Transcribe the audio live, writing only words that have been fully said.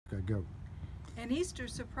Okay, go. An Easter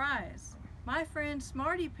surprise. My friend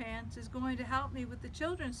Smarty Pants is going to help me with the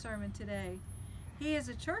children's sermon today. He is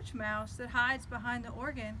a church mouse that hides behind the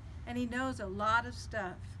organ, and he knows a lot of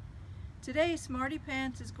stuff. Today, Smarty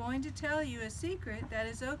Pants is going to tell you a secret that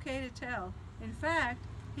is okay to tell. In fact,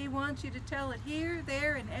 he wants you to tell it here,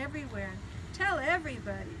 there, and everywhere. Tell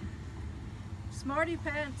everybody. Smarty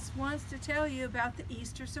Pants wants to tell you about the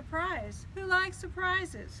Easter surprise. Who likes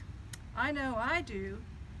surprises? I know I do.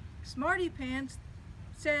 Smarty Pants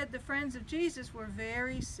said the friends of Jesus were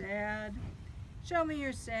very sad. Show me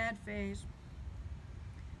your sad face.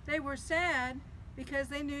 They were sad because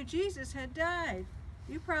they knew Jesus had died.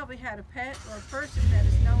 You probably had a pet or a person that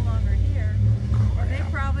is no longer here, or they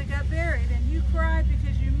probably got buried and you cried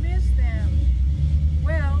because you missed them.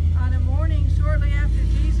 Well, on a morning shortly after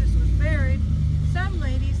Jesus was buried, some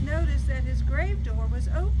ladies noticed that his grave door was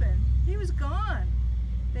open. He was gone.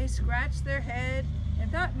 They scratched their head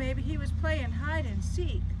and thought maybe he was playing hide and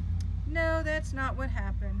seek. No, that's not what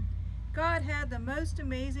happened. God had the most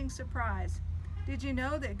amazing surprise. Did you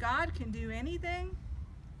know that God can do anything?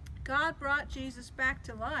 God brought Jesus back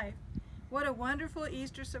to life. What a wonderful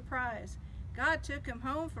Easter surprise. God took him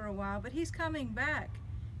home for a while, but he's coming back.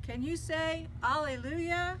 Can you say,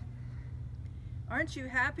 Alleluia? Aren't you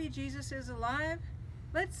happy Jesus is alive?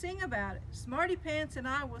 Let's sing about it. Smarty Pants and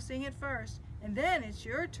I will sing it first, and then it's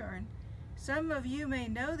your turn. Some of you may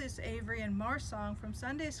know this Avery and Marsh song from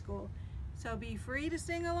Sunday school, so be free to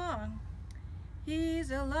sing along. He's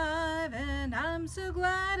alive and I'm so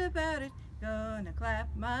glad about it, gonna clap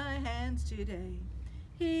my hands today.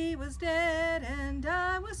 He was dead and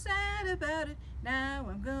I was sad about it, now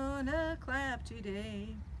I'm gonna clap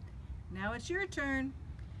today. Now it's your turn.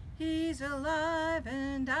 He's alive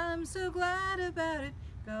and I'm so glad about it,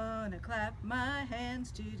 gonna clap my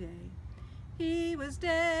hands today. He was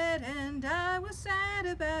dead and I was sad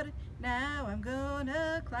about it, now I'm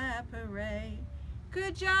gonna clap hooray.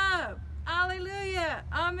 Good job! Hallelujah!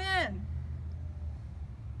 Amen!